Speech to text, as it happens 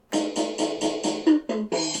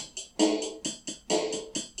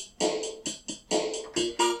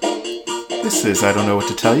This is I Don't Know What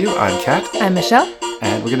to Tell You. I'm Kat. I'm Michelle.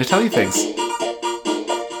 And we're going to tell you things.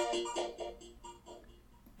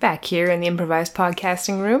 Back here in the improvised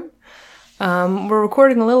podcasting room. We're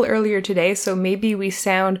recording a little earlier today, so maybe we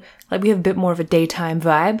sound like we have a bit more of a daytime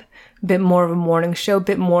vibe, a bit more of a morning show, a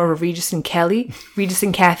bit more of a Regis and Kathy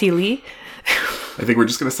Lee. I think we're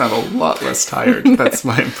just going to sound a lot less tired. That's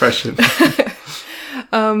my impression.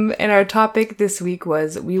 And our topic this week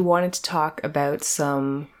was we wanted to talk about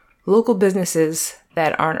some local businesses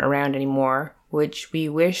that aren't around anymore, which we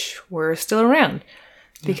wish were still around.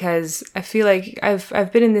 Because I feel like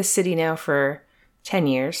I've been in this city now for 10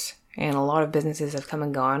 years, and a lot of businesses have come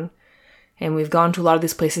and gone. And we've gone to a lot of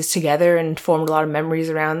these places together and formed a lot of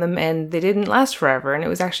memories around them, and they didn't last forever, and it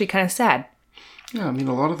was actually kind of sad. Yeah, I mean,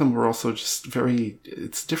 a lot of them were also just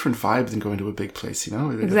it's a different vibe than going to a big place, you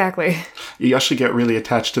know? Exactly. You actually get really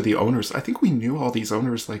attached to the owners. I think we knew all these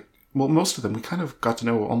owners, most of them, we kind of got to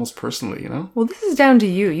know almost personally, you know? Well, this is down to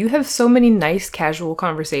you. You have so many nice casual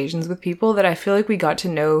conversations with people that I feel like we got to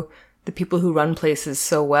know the people who run places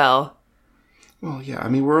so well. Well, yeah, I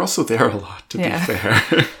mean, we're also there a lot, to be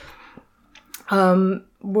fair.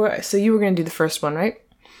 So you were going to do the first one, right?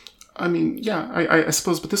 I mean, yeah, I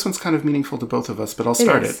suppose, but this one's kind of meaningful to both of us, but I'll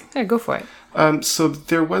start it. Yeah, go for it. So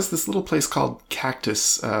there was this little place called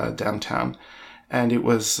Cactus downtown, and it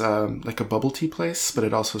was like a bubble tea place, but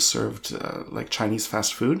it also served like Chinese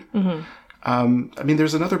fast food. Mm-hmm. I mean,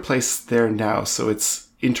 there's another place there now, so it's,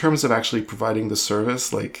 in terms of actually providing the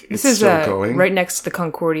service, like, it's still going. Right next to the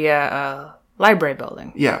Concordia library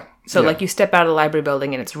building. Yeah. So, like, you step out of the library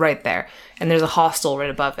building and it's right there, and there's a hostel right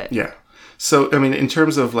above it. Yeah. So, I mean, in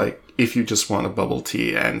terms of, like, if you just want a bubble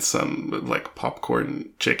tea and some, like, popcorn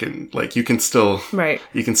chicken, like, you can still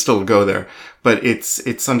go there. But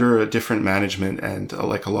it's under a different management, and,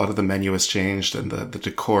 like, a lot of the menu has changed, and the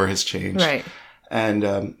decor has changed. Right.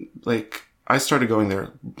 And, like, I started going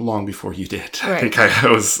there long before you did. Right. I think I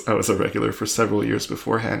was a regular for several years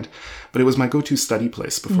beforehand. But it was my go-to study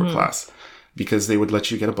place before class. Because they would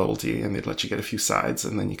let you get a bubble tea, and they'd let you get a few sides,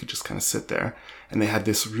 and then you could just kind of sit there. And they had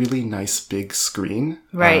this really nice big screen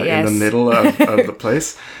in the middle of the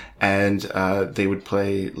place. And they would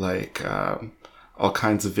play, like, all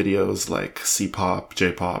kinds of videos, like C-pop,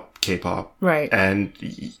 J-pop, K-pop. Right. And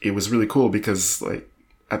it was really cool because, like,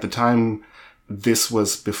 at the time, this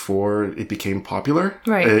was before it became popular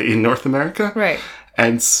in North America. Right.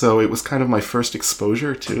 And so it was kind of my first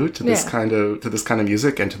exposure to this kind of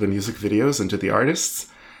music, and to the music videos, and to the artists.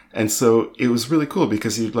 And so it was really cool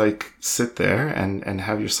because you'd, like, sit there and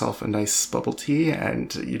have yourself a nice bubble tea,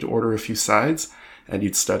 and you'd order a few sides, and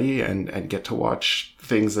you'd study and get to watch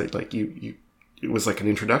things that, like, it was like an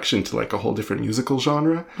introduction to, like, a whole different musical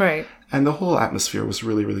genre. Right. And the whole atmosphere was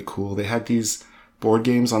really, really cool. They had these board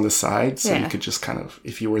games on the side, so you could just kind of,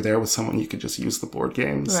 if you were there with someone, you could just use the board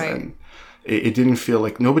games. Right. And it didn't feel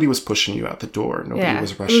like nobody was pushing you out the door. Nobody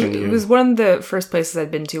was rushing you. It was one of the first places I'd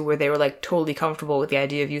been to where they were, like, totally comfortable with the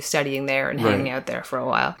idea of you studying there and hanging out there for a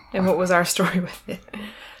while. And what was our story with it?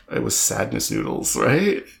 It was sadness noodles,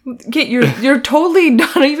 right? You're totally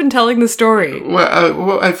not even telling the story.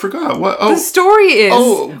 Well, I forgot. What? Oh, the story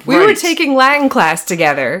is we were taking Latin class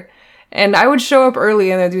together. And I would show up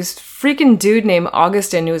early, and there'd be this freaking dude named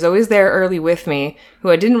Augustin who was always there early with me,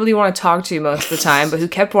 who I didn't really want to talk to most of the time, but who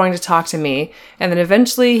kept wanting to talk to me. And then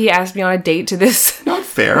eventually he asked me on a date to this. Not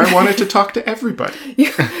fair. I wanted to talk to everybody.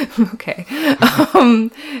 Okay.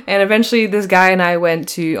 And eventually this guy and I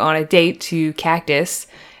went on a date to Cactus,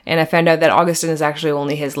 and I found out that Augustin is actually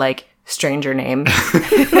only his, like, stranger name.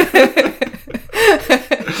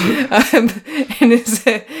 And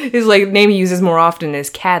his like name he uses more often is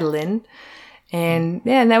Catalin, and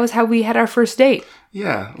that was how we had our first date.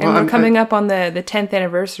 Yeah, well, and we're coming up on the 10th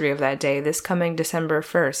anniversary of that day, this coming December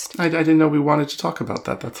 1st. I didn't know we wanted to talk about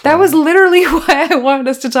that. That was literally why I wanted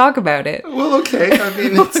us to talk about it. Well, okay. I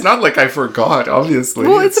mean, it's not like I forgot, obviously.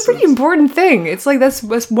 Well, it's a pretty important thing. It's like that's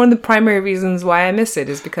one of the primary reasons why I miss it,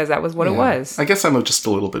 is because that was what it was. I guess I'm just a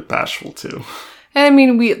little bit bashful too. And I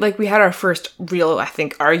mean, we had our first real, I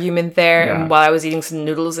think, argument there, and while I was eating some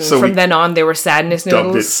noodles, and so from then on, they were sadness noodles.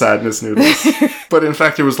 Dubbed it sadness noodles. But in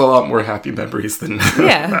fact, there was a lot more happy memories than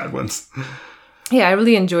bad ones. Yeah, I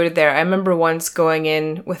really enjoyed it there. I remember once going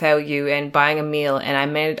in without you and buying a meal, and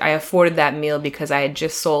I afforded that meal because I had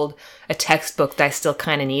just sold a textbook that I still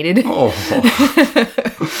kind of needed. Oh.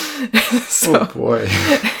 Oh, boy.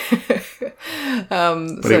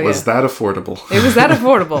 But it was that affordable. It was that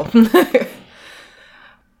affordable.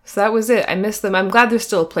 So that was it. I miss them. I'm glad there's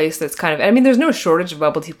still a place that's kind of... I mean, there's no shortage of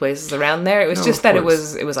bubble tea places around there. It was just that it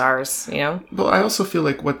was ours, you know? Well, I also feel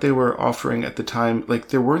like what they were offering at the time, like,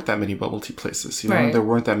 there weren't that many bubble tea places, you know? Right. There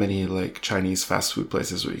weren't that many, like, Chinese fast food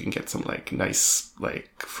places where you can get some, like, nice,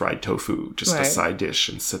 like, fried tofu, just a side dish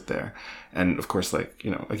and sit there. And, of course, like,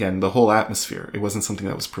 you know, again, the whole atmosphere, it wasn't something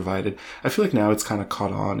that was provided. I feel like now it's kind of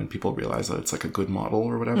caught on and people realize that it's, like, a good model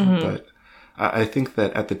or whatever, but... I think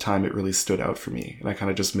that at the time it really stood out for me, and I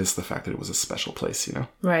kind of just missed the fact that it was a special place, you know?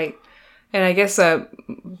 Right. And I guess,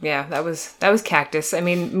 yeah, that was Cactus. I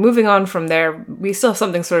mean, moving on from there, we still have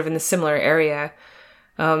something sort of in the similar area.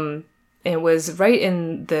 It was right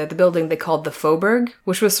in the building they called the Faubourg,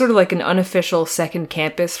 which was sort of like an unofficial second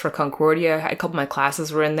campus for Concordia. A couple of my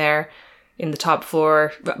classes were in there, in the top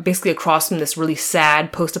floor, basically across from this really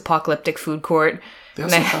sad post-apocalyptic food court. They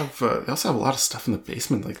also have a lot of stuff in the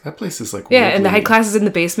basement. Like, that place is like... Yeah, and I had classes in the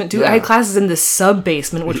basement, too. Yeah. I had classes in the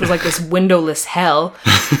sub-basement, which was like this windowless hell.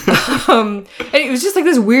 And it was just like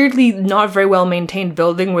this weirdly not very well-maintained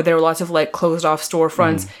building where there were lots of, like, closed-off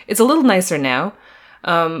storefronts. It's a little nicer now,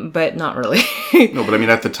 but not really. No, but I mean,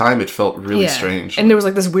 at the time, it felt really strange. And there was,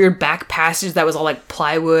 like, this weird back passage that was all, like,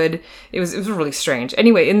 plywood. It was really strange.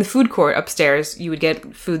 Anyway, in the food court upstairs, you would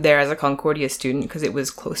get food there as a Concordia student because it was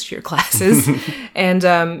close to your classes.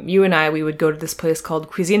 And you and I, we would go to this place called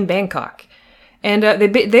Cuisine Bangkok. And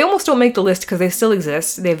they almost don't make the list because they still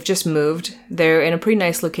exist. They've just moved. They're in a pretty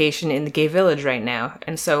nice location in the Gay Village right now.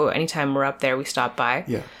 And so anytime we're up there, we stop by.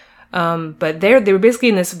 Yeah. But they were basically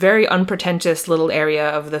in this very unpretentious little area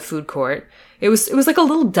of the food court. It was like a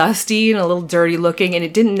little dusty and a little dirty looking, and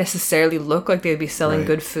it didn't necessarily look like they'd be selling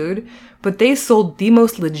good food. But they sold the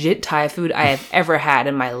most legit Thai food I have ever had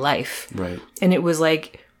in my life. Right. And it was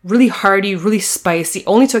like really hearty, really spicy.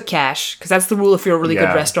 Only took cash, because that's the rule if you're a really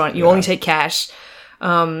good restaurant. You only take cash.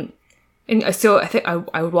 And so I think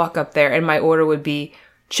I would walk up there, and my order would be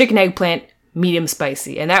chicken eggplant, medium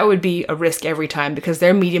spicy. And that would be a risk every time, because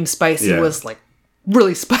their medium spicy was like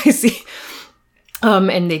really spicy.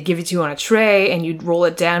 And they'd give it to you on a tray, and you'd roll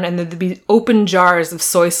it down, and there'd be open jars of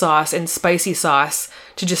soy sauce and spicy sauce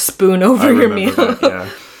to just spoon over your meal.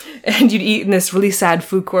 That, and you'd eat in this really sad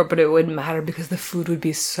food court, but it wouldn't matter because the food would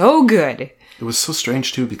be so good. It was so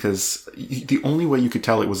strange, too, because the only way you could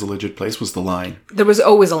tell it was a legit place was the line. There was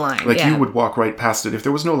always a line, Like, you would walk right past it. If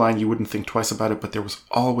there was no line, you wouldn't think twice about it, but there was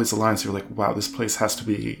always a line. So you're like, wow, this place has to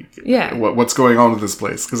be... Yeah. What's going on with this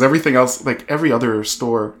place? Because everything else, like, every other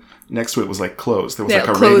store next to it was, like, closed. There was, like,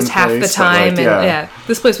 a closed half place, the time. Like, and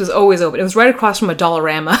this place was always open. It was right across from a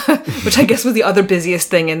Dollarama, which I guess was the other busiest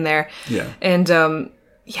thing in there. Yeah. And,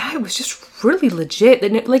 it was just really legit.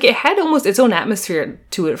 And it had almost its own atmosphere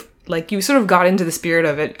to it. Like, you sort of got into the spirit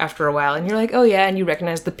of it after a while, and you're like, oh yeah, and you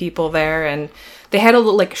recognize the people there, and they had a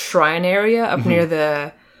little, like, shrine area up near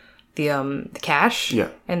the cache,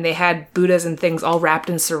 and they had Buddhas and things all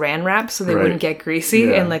wrapped in saran wrap so they wouldn't get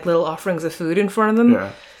greasy, and, like, little offerings of food in front of them.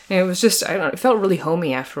 Yeah. And it was just, I don't know, it felt really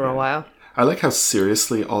homey after a while. I like how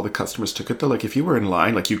seriously all the customers took it, though. Like, if you were in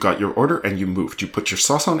line, like, you got your order and you moved. You put your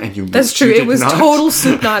sauce on and you moved. That's true. It was total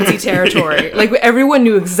soup Nazi territory. Like, everyone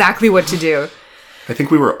knew exactly what to do. I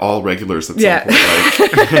think we were all regulars at some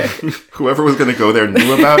point. Like, whoever was going to go there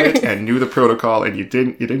knew about it and knew the protocol, and you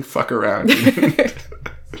didn't fuck around.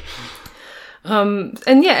 And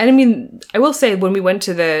I mean, I will say when we went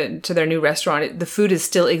to their new restaurant, the food is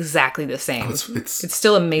still exactly the same. It's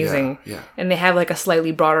still amazing. Yeah. And they have like a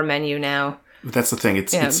slightly broader menu now. That's the thing.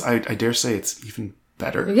 I dare say it's even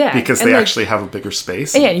better. Yeah. Because they actually have a bigger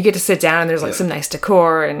space. And you get to sit down and there's like some nice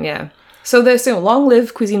decor and So there's long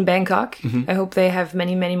live Cuisine Bangkok. I hope they have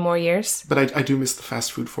many, many more years. But I do miss the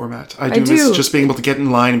fast food format. I do miss just being able to get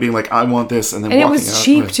in line and being like, I want this, and then walking out. And it was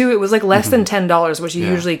cheap too. It was like less than $10, which you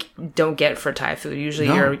usually don't get for Thai food. Usually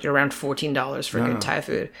you're around $14 for good Thai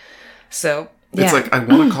food. So it's like, I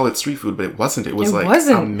want to call it street food, but it wasn't. It was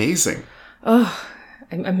amazing. Oh,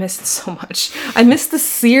 I miss it so much. I miss the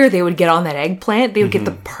sear they would get on that eggplant. They would get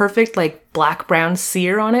the perfect like black brown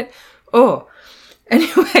sear on it. Oh.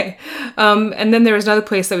 Anyway, and then there was another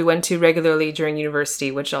place that we went to regularly during university,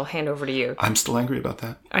 which I'll hand over to you. I'm still angry about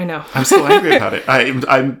that. I know. I'm still angry about it.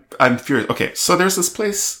 I'm furious. Okay, so there was this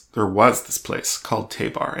place called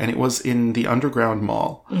Tebar, and it was in the underground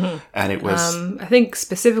mall, and it was. I think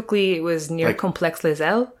specifically it was near Complexe Les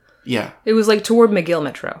Ailes. Yeah. It was like toward McGill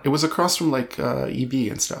Metro. It was across from like EB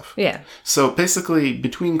and stuff. Yeah. So basically,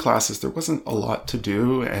 between classes, there wasn't a lot to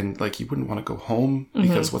do, and like you wouldn't want to go home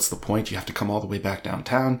because what's the point? You have to come all the way back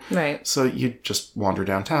downtown. Right. So you'd just wander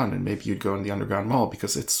downtown, and maybe you'd go in the underground mall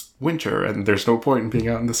because it's winter and there's no point in being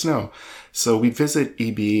out in the snow. So we'd visit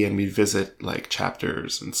EB and we'd visit like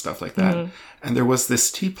chapters and stuff like that. And there was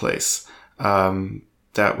this tea place.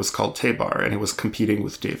 That was called Tabar, and it was competing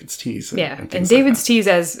with David's Teas. And David's Teas,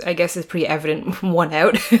 as I guess is pretty evident, won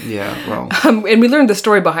out. Yeah, well. And we learned the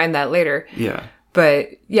story behind that later. Yeah. But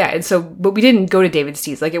but we didn't go to David's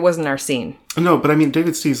Teas. Like, it wasn't our scene. No, but I mean,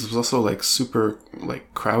 David's Teas was also like super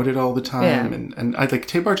like crowded all the time. Yeah. And I like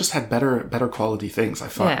Tabar just had better quality things, I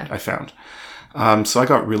found. So I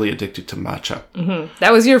got really addicted to matcha.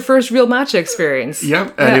 That was your first real matcha experience.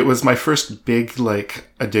 Yep. And it was my first big like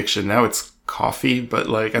addiction. Now it's coffee, but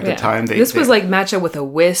like at the time this was like matcha with a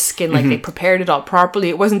whisk, and like they prepared it all properly.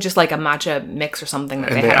 It wasn't just like a matcha mix or something that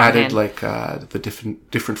and they they had added like the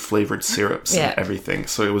different flavored syrups and everything,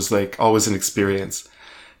 so it was like always an experience.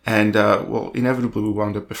 And inevitably we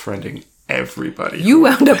wound up befriending everybody. You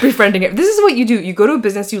wound up befriending it. This is what you do. You go to a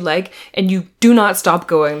business you like, and you do not stop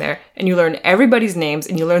going there, and you learn everybody's names,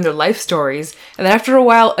 and you learn their life stories, and then after a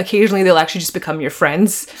while, occasionally they'll actually just become your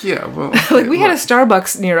friends. Yeah, well, like we had a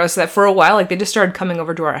Starbucks near us that for a while, like they just started coming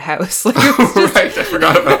over to our house. Like, it was just, right, I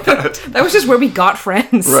forgot about that. That was just where we got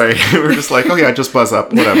friends. Right, we were just like, oh yeah, just buzz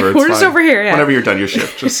up, whatever. It's we're just over here. Yeah. Whenever you're done your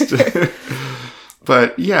shift, just.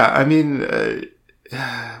 But yeah, I mean.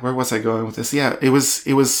 Where was I going with this? Yeah, it was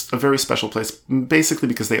a very special place, basically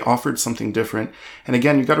because they offered something different. And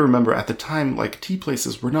again, you got to remember at the time, like tea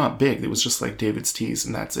places were not big. It was just like David's Teas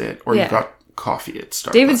and that's it. Or you got coffee at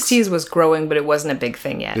Starbucks. David's Teas was growing, but it wasn't a big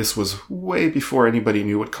thing yet. This was way before anybody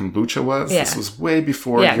knew what kombucha was. Yeah. This was way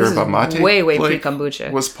before yerba mate. Way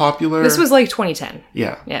pre-kombucha was popular. This was like 2010.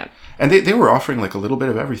 Yeah. Yeah. And they were offering like a little bit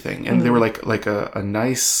of everything. And they were like a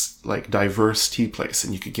nice, like diverse tea place.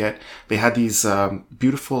 And they had these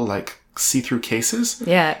beautiful like see-through cases.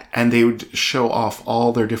 Yeah. And they would show off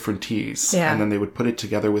all their different teas. Yeah. And then they would put it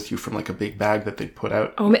together with you from like a big bag that they'd put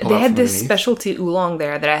out. Oh, they had this specialty oolong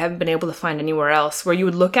there that I haven't been able to find anywhere else, where you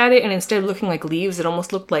would look at it and instead of looking like leaves, it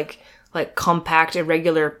almost looked like compact,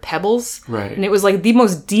 irregular pebbles. Right. And it was like the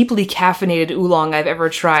most deeply caffeinated oolong I've ever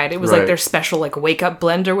tried. It was like their special like wake up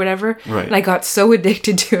blend or whatever. Right. And I got so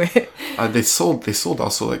addicted to it. They sold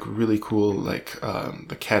also like really cool like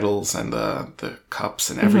the kettles and the cups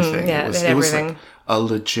and everything. Yeah, it was like a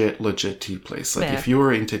legit tea place. Like if you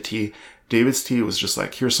were into tea, David's Tea was just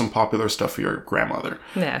like, here's some popular stuff for your grandmother.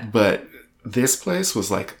 Yeah. But this place was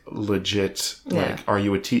like legit. Like, are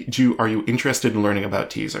you interested in learning about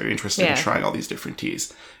teas? Are you interested in trying all these different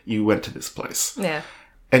teas? You went to this place. Yeah.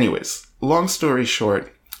 Anyways, long story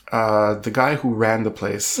short, the guy who ran the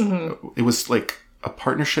place, it was like a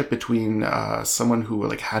partnership between someone who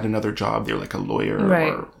like had another job. They were like a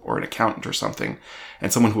lawyer or an accountant or something,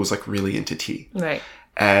 and someone who was like really into tea. Right.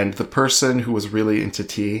 And the person who was really into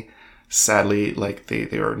tea, sadly, like they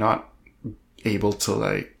were not able to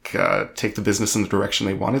like take the business in the direction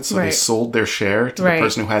they wanted, so they sold their share to the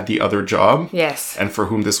person who had the other job. Yes. And for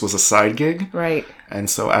whom this was a side gig. Right. And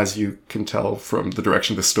so as you can tell from the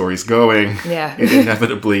direction the story's going, it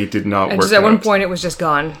inevitably did not work just at one point it was just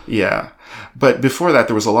gone. Yeah. But before that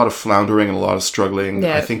there was a lot of floundering and a lot of struggling.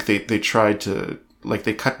 I think they tried to like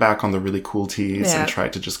they cut back on the really cool teas and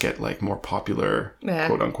tried to just get like more popular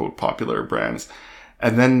quote unquote popular brands.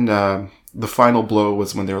 And then the final blow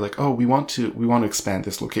was when they were like, "Oh, we want to expand.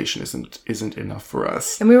 This location isn't enough for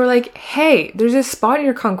us." And we were like, "Hey, there's this spot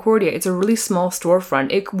near Concordia. It's a really small storefront.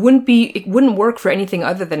 It wouldn't work for anything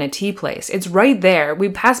other than a tea place. It's right there. We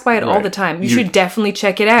pass by it all the time. You should definitely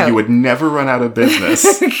check it out. You would never run out of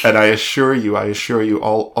business, and I assure you,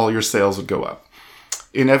 all your sales would go up."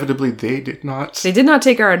 Inevitably, they did not. They did not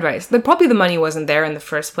take our advice. Probably the money wasn't there in the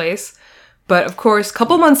first place. But of course, a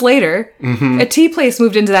couple months later, a tea place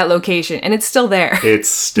moved into that location, and it's still there. It's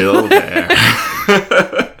still there.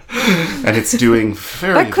 And it's doing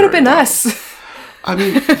very, that could have been well. Us. I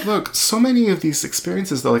mean, look, so many of these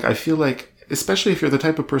experiences, though, like, I feel like, especially if you're the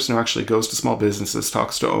type of person who actually goes to small businesses,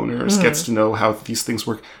 talks to owners, gets to know how these things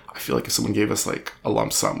work, I feel like if someone gave us, like, a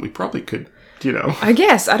lump sum, we probably could, you know. I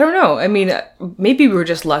guess. I don't know. I mean, maybe we were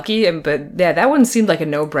just lucky, but yeah, that one seemed like a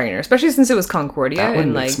no-brainer, especially since it was Concordia. That one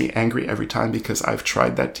and makes me angry every time because I've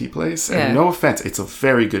tried that tea place, and no offense, it's a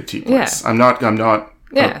very good tea place. I'm not,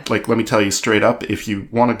 like, let me tell you straight up, if you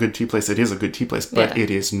want a good tea place, it is a good tea place, but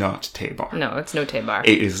it is not Tabar. No, it's no Tabar.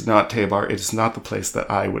 It is not Tabar. It is not the place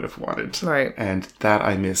that I would have wanted. Right. And that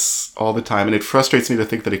I miss all the time, and it frustrates me to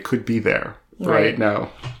think that it could be there right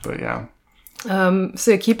now. But yeah.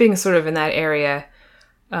 So keeping sort of in that area,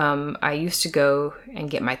 I used to go and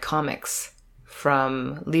get my comics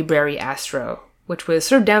from Librairie Astro, which was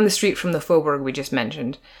sort of down the street from the Faubourg we just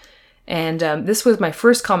mentioned. And this was my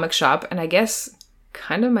first comic shop, and I guess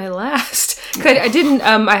kind of my last. I didn't.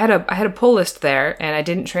 I had a pull list there, and I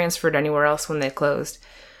didn't transfer it anywhere else when they closed.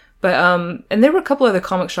 But and there were a couple other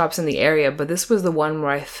comic shops in the area, but this was the one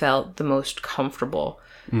where I felt the most comfortable.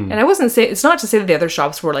 And I wasn't saying, it's not to say that the other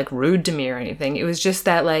shops were like rude to me or anything. It was just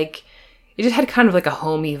that like, it just had kind of like a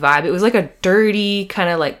homey vibe. It was like a dirty, kind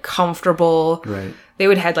of like comfortable. Right. They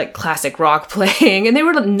would had like classic rock playing, and they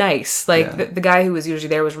were nice. Like the guy who was usually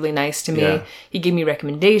there was really nice to me. Yeah. He gave me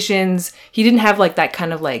recommendations. He didn't have like that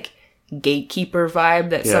kind of like gatekeeper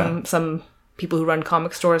vibe that some people who run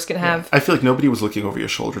comic stores can have. I feel like nobody was looking over your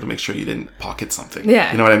shoulder to make sure you didn't pocket something.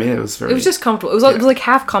 Yeah. You know what I mean? It was just comfortable. It was like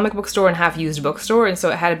half comic book store and half used bookstore, and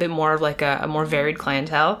so it had a bit more of like a more varied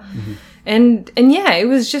clientele. Mm-hmm. And yeah, it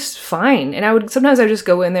was just fine. And sometimes I would just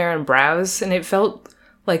go in there and browse, and it felt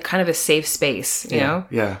like kind of a safe space, you know?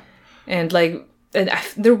 Yeah. And like,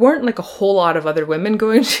 there weren't like a whole lot of other women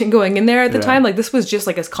going in there at the time. Like this was just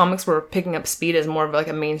like as comics were picking up speed as more of like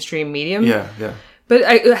a mainstream medium. Yeah, yeah. But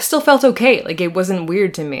I still felt okay. Like, it wasn't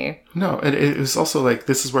weird to me. No, and it was also, like,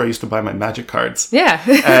 this is where I used to buy my Magic cards. Yeah.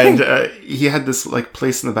 And he had this, like,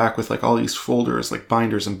 place in the back with, like, all these folders, like,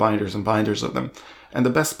 binders and binders and binders of them. And the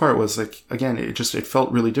best part was, like, again, it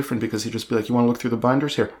felt really different because he'd just be like, you want to look through the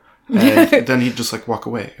binders? Here. And then he'd just, like, walk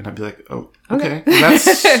away. And I'd be like, oh, okay. Well,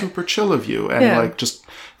 that's super chill of you. And, like, just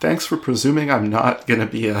thanks for presuming I'm not going to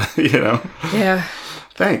be a, you know. Yeah.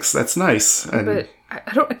 Thanks. That's nice. And but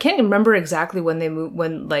I can't remember exactly when they moved,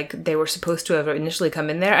 when like they were supposed to have initially come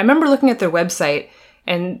in there. I remember looking at their website,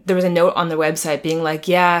 and there was a note on their website being like,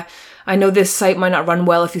 yeah, I know this site might not run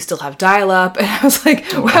well if you still have dial-up. And I was like,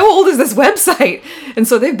 how old is this website? And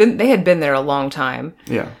so they had been there a long time.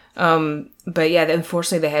 Yeah. But yeah,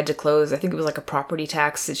 unfortunately they had to close. I think it was like a property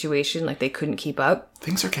tax situation. Like they couldn't keep up.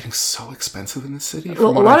 Things are getting so expensive in the city.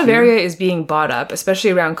 Well, a lot of area is being bought up, especially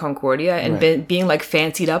around Concordia, and being like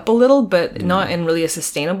fancied up a little, but not in really a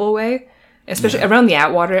sustainable way. Especially around the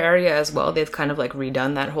Atwater area as well. They've kind of like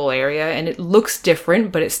redone that whole area, and it looks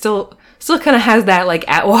different, but it still kind of has that like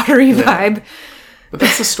Atwater-y vibe. But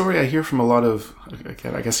that's the story I hear from a lot of,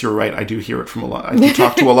 again, I guess you're right, I do hear it from a lot, I do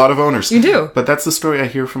talk to a lot of owners. You do. But that's the story I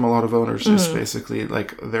hear from a lot of owners, is basically,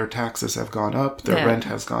 like, their taxes have gone up, their rent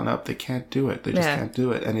has gone up, they can't do it, they just can't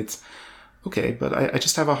do it. And it's, okay, but I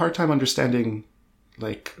just have a hard time understanding,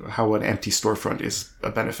 like, how an empty storefront is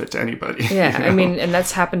a benefit to anybody. Yeah, you know? I mean, and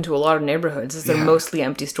that's happened to a lot of neighborhoods, they're mostly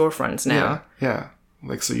empty storefronts now. Yeah.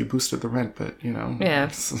 Like, so you boosted the rent, but, you know,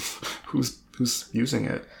 who's using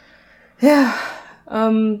it? Yeah.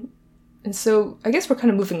 And so I guess we're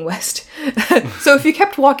kind of moving west. So if you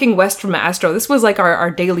kept walking west from Astro, this was like our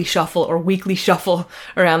daily shuffle or weekly shuffle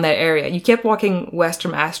around that area. You kept walking west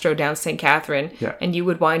from Astro down St. Catherine, and you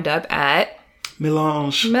would wind up at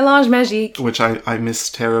Mélange Magique, which I miss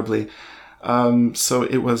terribly. So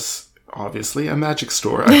it was obviously a magic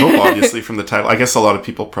store. I hope obviously from the title. I guess a lot of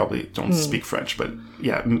people probably don't speak French, but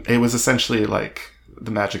yeah, it was essentially like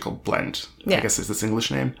the magical blend. I guess is this English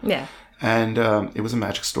name. Yeah. And it was a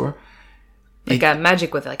magic store. Like a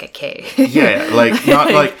magic with like a K. Yeah, like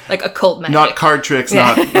not like like occult magic. Not card tricks,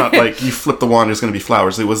 not like you flip the wand, there's going to be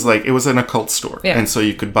flowers. It was an occult store. Yeah. And so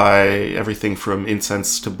you could buy everything from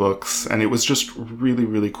incense to books, and it was just really,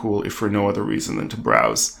 really cool if for no other reason than to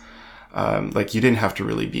browse. Like you didn't have to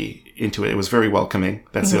really be into it. It was very welcoming.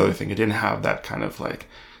 That's the other thing. It didn't have that kind of like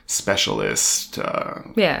specialist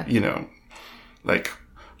you know, like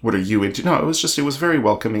what are you into? No, it was very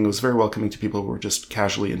welcoming. It was very welcoming to people who were just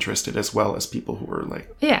casually interested as well as people who were like,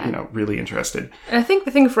 you know, really interested. And I think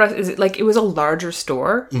the thing for us is like, it was a larger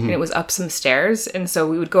store and it was up some stairs. And so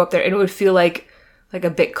we would go up there and it would feel like a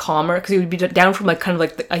bit calmer because it would be down from like kind of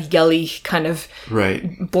like a yelly kind of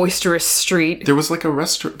boisterous street. There was like a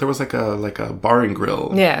restaurant, there was like a bar and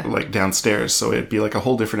grill like downstairs. So it'd be like a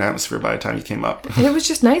whole different atmosphere by the time you came up. And it was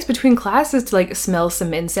just nice between classes to like smell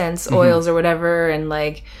some incense oils or whatever. And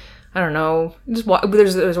like, I don't know, just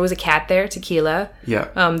there's always a cat there, Tequila.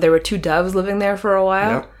 Yeah. There were 2 doves living there for a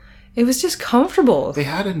while. Yep. It was just comfortable. They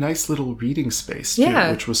had a nice little reading space, too,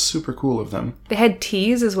 which was super cool of them. They had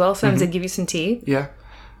teas as well. Sometimes they'd give you some tea. Yeah.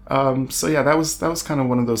 So yeah, that was kind of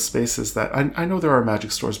one of those spaces that I know there are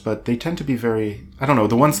magic stores, but they tend to be very, I don't know,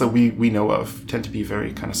 the ones that we know of tend to be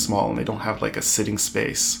very kind of small and they don't have like a sitting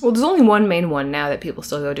space. Well, there's only one main one now that people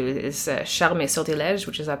still go to is Charme et Sortilège,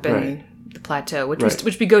 which is up in the Plateau, which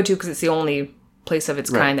we go to because it's the only place of its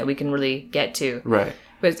kind that we can really get to. Right.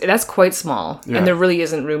 But that's quite small. Yeah. And there really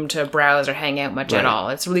isn't room to browse or hang out much at all.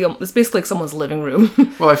 It's basically like someone's living room.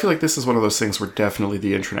 Well, I feel like this is one of those things where definitely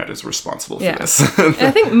the internet is responsible for this. And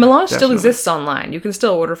I think Melange still exists online. You can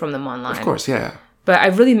still order from them online. Of course, yeah. But I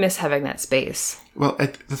really miss having that space. Well,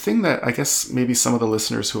 the thing that I guess maybe some of the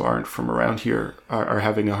listeners who aren't from around here are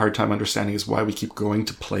having a hard time understanding is why we keep going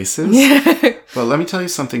to places. But let me tell you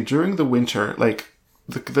something. During the winter, like,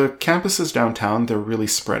 the campuses downtown, they're really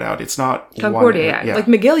spread out. It's not Concordia, yeah. Like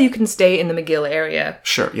McGill, you can stay in the McGill area.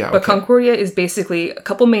 Sure, yeah. But Concordia is basically a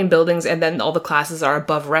couple main buildings, and then all the classes are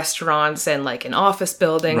above restaurants and like in office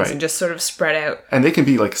buildings and just sort of spread out. And they can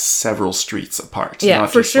be like several streets apart. Yeah,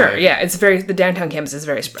 for sure. Like, the downtown campus is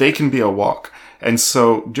very spread. They can be a walk. And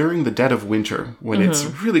so during the dead of winter, when it's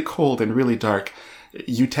really cold and really dark,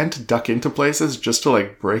 you tend to duck into places just to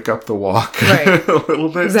like break up the walk a little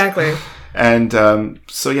bit. Exactly. And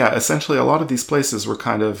essentially a lot of these places were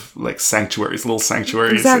kind of like sanctuaries, little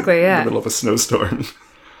sanctuaries in the middle of a snowstorm.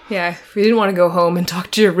 Yeah, if you didn't want to go home and talk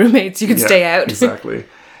to your roommates, you could stay out. Exactly.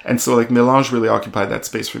 And so like Melange really occupied that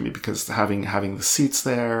space for me because having the seats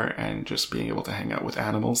there and just being able to hang out with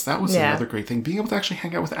animals, that was another great thing. Being able to actually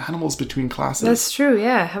hang out with animals between classes. That's true,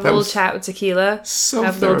 yeah. Have a little chat with Tequila. So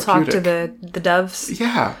have a little talk to the doves.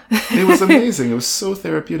 Yeah. It was amazing. It was so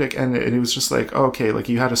therapeutic. And it was just like, okay, like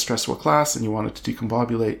you had a stressful class and you wanted to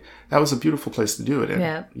decombobulate. That was a beautiful place to do it in.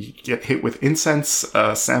 Yeah. You get hit with incense,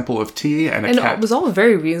 a sample of tea, and a cat. It was all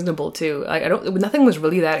very reasonable too. Like nothing was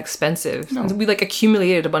really that expensive. No. We like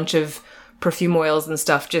accumulated a bunch of perfume oils and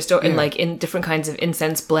stuff just and like in different kinds of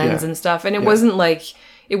incense blends and stuff. And it wasn't like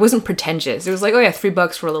it wasn't pretentious. It was like,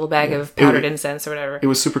 $3 for a little bag of powdered incense or whatever. It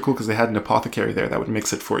was super cool because they had an apothecary there that would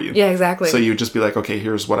mix it for you. Yeah, exactly. So you'd just be like, okay,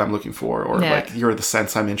 here's what I'm looking for. Or like, here are the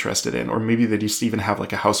scents I'm interested in. Or maybe they'd just even have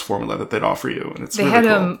like a house formula that they'd offer you. And they had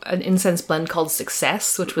cool. An incense blend called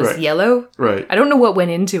Success, which was yellow. Right. I don't know what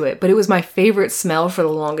went into it, but it was my favorite smell for the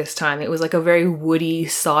longest time. It was like a very woody,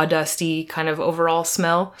 sawdusty kind of overall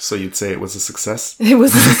smell. So you'd say it was a success? It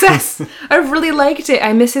was a success. I really liked it.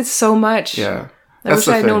 I miss it so much. Yeah. I wish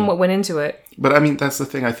I had known what went into it. But I mean, that's the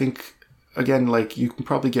thing. I think, again, like you can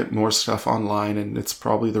probably get more stuff online and it's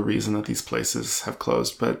probably the reason that these places have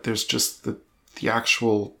closed. But there's just the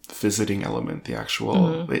actual visiting element, the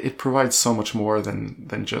actual, it provides so much more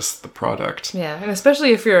than just the product. Yeah. And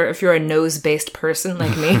especially if you're a nose-based person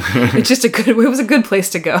like me, it was a good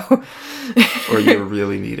place to go. Or you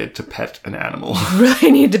really needed to pet an animal.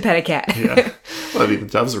 Really needed to pet a cat. Yeah. Well, I mean, the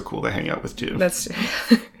doves are cool to hang out with too. That's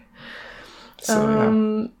true.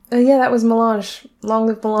 So, that was Melange. Long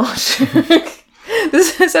live Melange.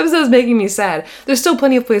 This episode is making me sad. There's still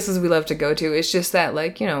plenty of places we love to go to. It's just that,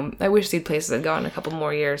 like, I wish these places had gone a couple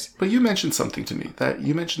more years. But you mentioned something to me. That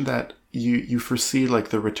you mentioned that you foresee, like,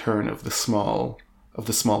 the return of the small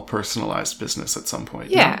personalized business at some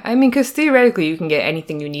point. Yeah, I mean, because theoretically you can get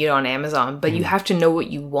anything you need on Amazon, but you have to know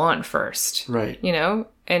what you want first. Right.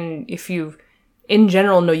 And if you, in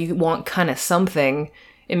general, know you want kind of something,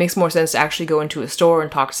 it makes more sense to actually go into a store and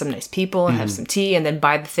talk to some nice people and have some tea and then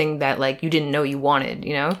buy the thing that like you didn't know you wanted,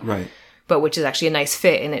 Right. But which is actually a nice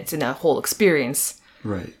fit and it's in a whole experience.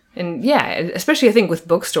 Right. And yeah, especially I think with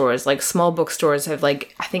bookstores, like small bookstores have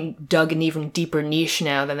like, I think dug an even deeper niche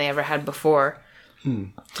now than they ever had before.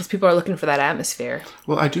 Because people are looking for that atmosphere.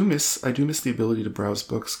 Well, I do miss the ability to browse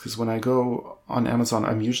books because when I go on Amazon,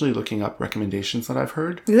 I'm usually looking up recommendations that I've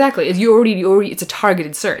heard. Exactly. You already it's a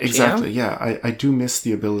targeted search. Exactly. Yeah. I do miss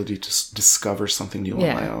the ability to discover something new on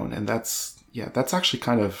my own, and that's actually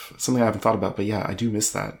kind of something I haven't thought about. But yeah, I do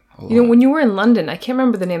miss that a lot. When you were in London, I can't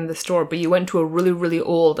remember the name of the store, but you went to a really, really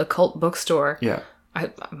old occult bookstore. Yeah. I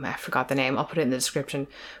forgot the name. I'll put it in the description.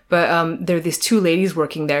 But there are these two ladies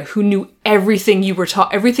working there who knew everything you were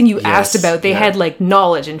everything you asked about. They had like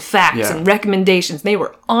knowledge and facts and recommendations. They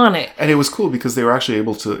were on it. And it was cool because they were actually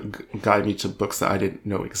able to guide me to books that I didn't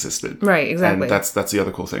know existed. Right, exactly. And that's the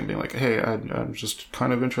other cool thing, being like, hey, I'm just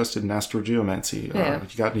kind of interested in astrogeomancy.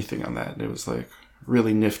 You got anything on that? And it was like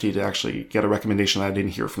really nifty to actually get a recommendation that I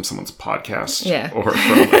didn't hear from someone's podcast or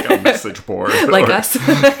from like a message board. Like us.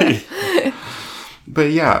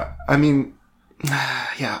 But yeah, I mean,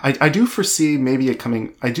 I do foresee maybe it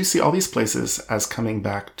coming. I do see all these places as coming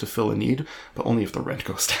back to fill a need, but only if the rent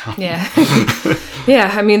goes down. Yeah.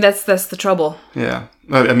 Yeah, I mean, that's the trouble. Yeah.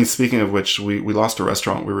 I mean, speaking of which, we lost a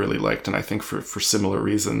restaurant we really liked, and I think for similar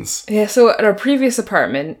reasons. Yeah, so at our previous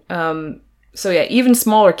apartment, even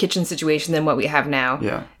smaller kitchen situation than what we have now.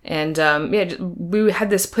 Yeah. And we had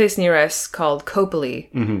this place near us called Copley,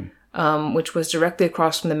 which was directly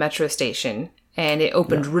across from the metro station. and it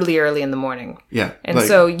opened really early in the morning. Yeah. And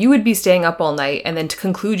so you would be staying up all night, and then to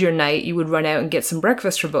conclude your night, you would run out and get some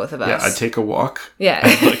breakfast for both of us. Yeah, I'd take a walk. Yeah.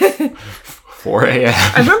 At 4 a.m.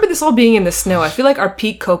 I remember this all being in the snow. I feel like our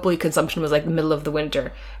peak Copley consumption was like the middle of the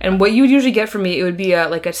winter. And what you would usually get from me, it would be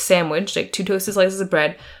like a sandwich, like 2 toasted slices of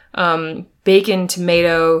bread, bacon,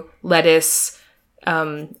 tomato, lettuce,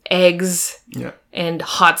 eggs, and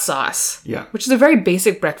hot sauce. Yeah. Which is a very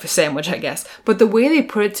basic breakfast sandwich, I guess. But the way they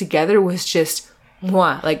put it together was just,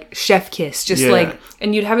 like chef kiss. Just like,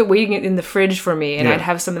 and you'd have it waiting in the fridge for me, and I'd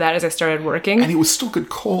have some of that as I started working. And it was still good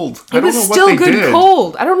cold. It was still good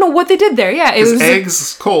cold. I don't know what they did there. Yeah, it was.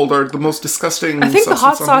 Eggs cold are the most disgusting. I think the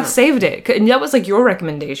hot sauce saved it, and that was like your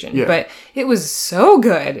recommendation. Yeah. But it was so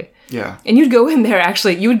good. Yeah. And you'd go in there,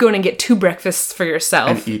 actually, you would go in and get 2 breakfasts for yourself.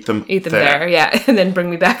 And eat them there, yeah. And then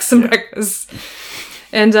bring me back some breakfasts.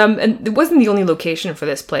 And it wasn't the only location for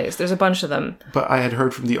this place. There's a bunch of them. But I had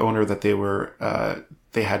heard from the owner that they were,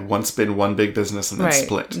 they had once been one big business and then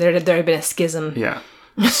split. There had been a schism. Yeah.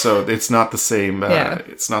 So it's not the same,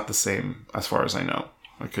 it's not the same as far as I know.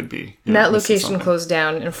 It could be. And that location closed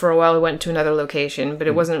down, and for a while we went to another location, but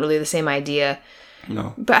it wasn't really the same idea.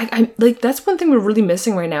 No. But I like, that's one thing we're really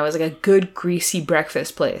missing right now is like a good greasy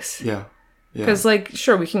breakfast place. Yeah. Because like,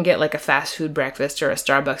 sure, we can get like a fast food breakfast or a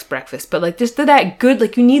Starbucks breakfast, but like just that good,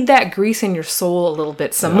 like you need that grease in your soul a little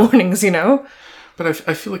bit some mornings, you know? But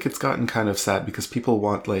I feel like it's gotten kind of sad because people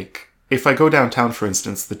want, like, if I go downtown, for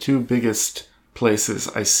instance, the 2 biggest places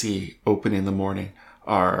I see open in the morning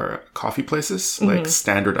are coffee places, like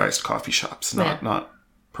standardized coffee shops, not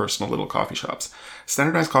personal little coffee shops.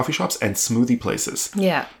 Standardized coffee shops and smoothie places.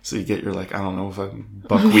 Yeah. So you get your, like, I don't know,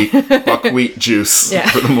 buckwheat juice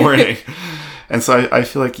for the morning. And so I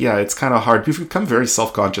feel like, it's kind of hard. We've become very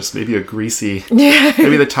self-conscious. Maybe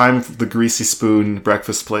maybe the time for the greasy spoon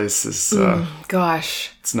breakfast place is,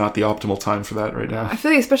 it's not the optimal time for that right now. I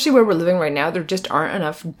feel like, especially where we're living right now, there just aren't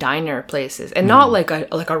enough diner places. And not like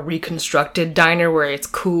a reconstructed diner where it's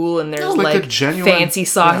cool and there's like genuine, fancy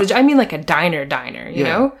sausage. I mean like a diner, you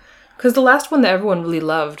know? Because the last one that everyone really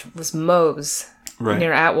loved was Moe's.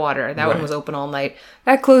 Near Atwater. That one was open all night.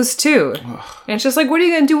 That closed too. Ugh. And it's just like, what are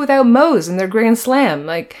you going to do without Moe's and their Grand Slam?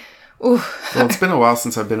 Like, ooh. Well, it's been a while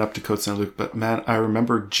since I've been up to Côte Saint-Luc, but man, I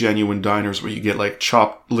remember genuine diners where you get like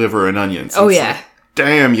chopped liver and onions. Oh, yeah. Like,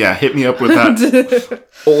 damn, yeah, hit me up with that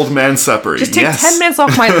old man supper. Just take 10 minutes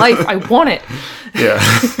off my life. I want it. Yeah.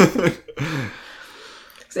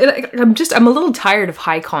 I'm a little tired of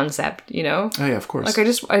high concept, you know? Oh, yeah, of course. Like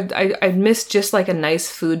I miss just like a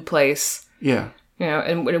nice food place. Yeah. You know,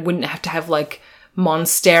 and it wouldn't have to have like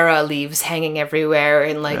Monstera leaves hanging everywhere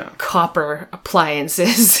and like copper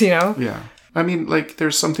appliances, you know? Yeah. I mean, like,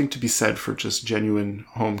 there's something to be said for just genuine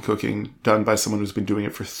home cooking done by someone who's been doing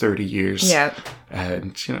it for 30 years. Yeah.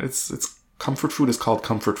 And, you know, it's comfort food is called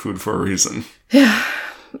comfort food for a reason. Yeah.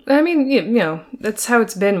 I mean, you know, that's how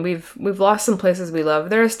it's been. We've lost some places we love.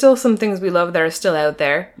 There are still some things we love that are still out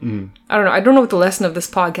there. I don't know what the lesson of this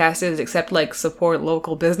podcast is, except like support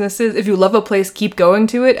local businesses. If you love a place, keep going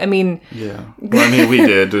to it. I mean, yeah. Well, I mean, we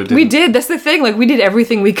did. We did. That's the thing. Like, we did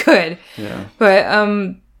everything we could. Yeah. But I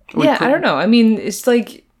don't know. I mean, it's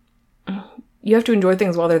like you have to enjoy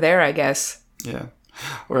things while they're there, I guess. Yeah.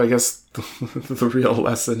 Or I guess the real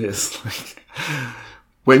lesson is like,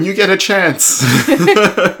 when you get a chance,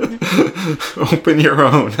 open your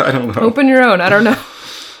own. I don't know. Open your own. I don't know.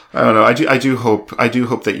 I do hope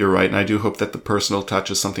that you're right, and I do hope that the personal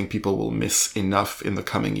touch is something people will miss enough in the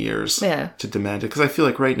coming years to demand it. Because I feel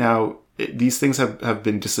like right now these things have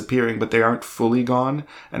been disappearing, but they aren't fully gone,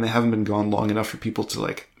 and they haven't been gone long enough for people to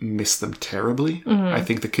like miss them terribly. I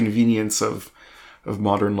think the convenience of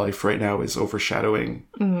modern life right now is overshadowing,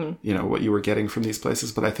 you know, what you were getting from these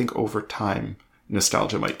places. But I think over time,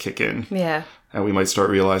 nostalgia might kick in. Yeah. And we might start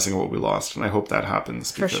realizing what we lost. And I hope that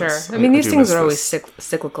happens. For sure. I mean, these things are always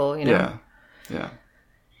cyclical, you know? Yeah.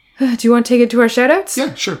 Do you want to take it to our shout-outs?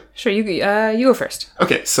 Yeah, sure. Sure, you go first.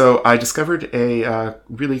 Okay, so I discovered a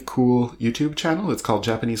really cool YouTube channel. It's called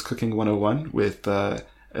Japanese Cooking 101 with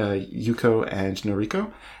Yuko and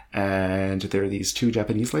Noriko. And there are these 2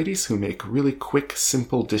 Japanese ladies who make really quick,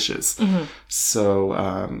 simple dishes. So,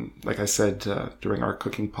 like I said, during our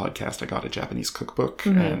cooking podcast, I got a Japanese cookbook,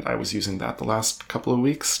 and I was using that the last couple of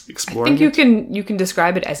weeks, exploring. I think you can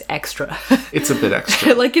describe it as extra. It's a bit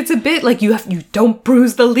extra. Like, it's a bit like you don't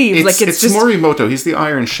bruise the leaves. It's just Morimoto. He's the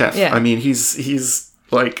Iron Chef. Yeah. I mean, he's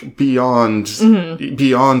like beyond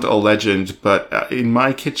a legend, but in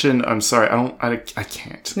my kitchen, I'm sorry, I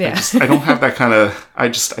can't. Yeah. I don't have that kind of, I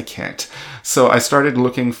can't. So I started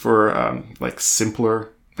looking for like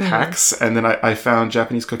simpler hacks, and then I found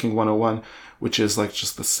Japanese Cooking 101, which is like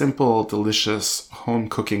just the simple, delicious home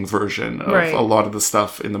cooking version of Right. a lot of the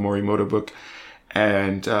stuff in the Morimoto book.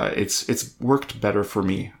 And it's worked better for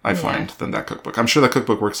me, I find, than that cookbook. I'm sure that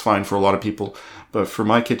cookbook works fine for a lot of people, but for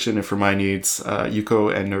my kitchen and for my needs,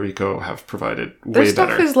 Yuko and Noriko have provided Their way stuff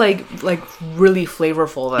better. is like really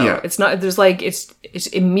flavorful though. Yeah. It's not. There's like it's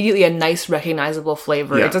immediately a nice recognizable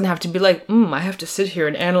flavor. Yeah. It doesn't have to be like I have to sit here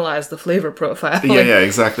and analyze the flavor profile. Yeah,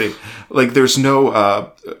 exactly. Like there's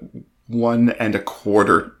no 1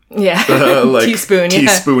 1/4 like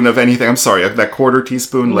teaspoon of anything. I'm sorry, that quarter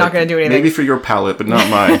teaspoon. Not gonna do anything. Maybe for your palate, but not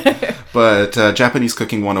mine. But Japanese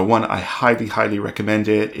Cooking 101, I highly recommend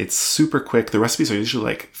it. It's super quick. The recipes are usually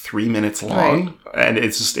like 3 minutes long, and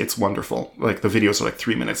it's wonderful. Like the videos are like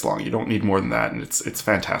 3 minutes long. You don't need more than that, and it's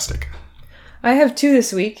fantastic. I have 2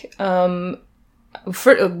 this week.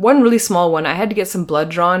 For one really small one, I had to get some blood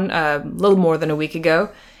drawn a little more than a week ago.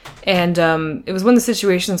 And it was one of the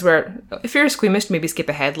situations where, if you're squeamish, maybe skip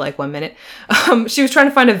ahead like 1 minute. She was trying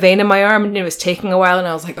to find a vein in my arm, and it was taking a while, and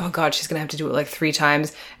I was like, oh god, she's gonna have to do it like 3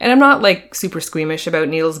 times. And I'm not like super squeamish about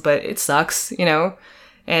needles, but it sucks, you know?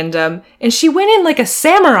 And she went in like a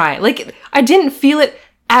samurai. Like, I didn't feel it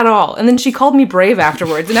at all. And then she called me brave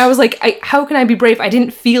afterwards, and I was like, how can I be brave? I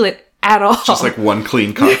didn't feel it at all. Just like one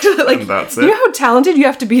clean cut, like, and that's it. You know how talented you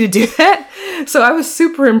have to be to do that? So I was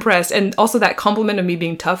super impressed. And also that compliment of me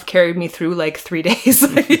being tough carried me through like 3 days.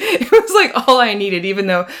 It was like all I needed, even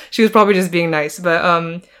though she was probably just being nice.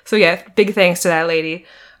 But so yeah, big thanks to that lady.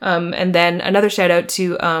 And then another shout out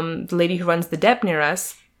to the lady who runs the dep near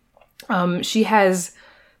us. She has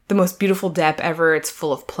the most beautiful dep ever. It's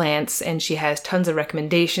full of plants, and she has tons of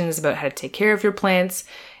recommendations about how to take care of your plants.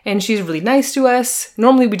 And she's really nice to us.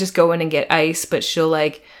 Normally we just go in and get ice, but she'll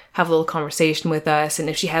like have a little conversation with us. And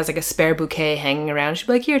if she has like a spare bouquet hanging around, she'll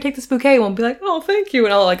be like, here, take this bouquet. And we'll be like, oh, thank you.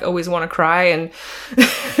 And I'll like always want to cry. And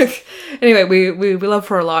anyway, we love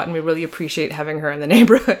her a lot, and we really appreciate having her in the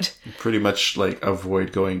neighborhood. Pretty much like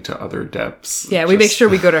avoid going to other deps. Yeah, we make sure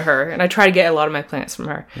we go to her. And I try to get a lot of my plants from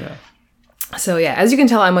her. Yeah. So yeah, as you can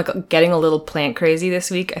tell, I'm like getting a little plant crazy this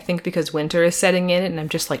week. I think because winter is setting in, and I'm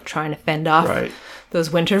just like trying to fend off those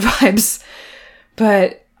winter vibes.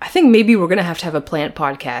 But I think maybe we're going to have a plant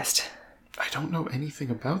podcast. I don't know anything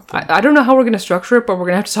about that. I don't know how we're going to structure it, but we're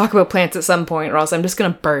going to have to talk about plants at some point, or else I'm just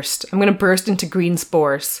going to burst. I'm going to burst into green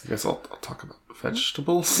spores. I guess I'll talk about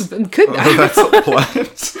vegetables. Could that's a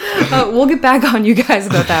plant. We'll get back on you guys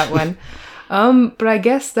about that one. But I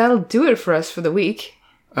guess that'll do it for us for the week.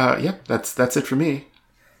 Yeah, that's it for me.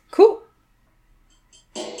 Cool.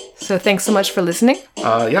 So thanks so much for listening.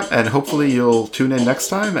 Yeah, and hopefully you'll tune in next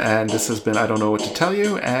time. And this has been I Don't Know What to Tell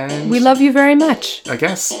You, and we love you very much. I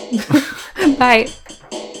guess. Bye.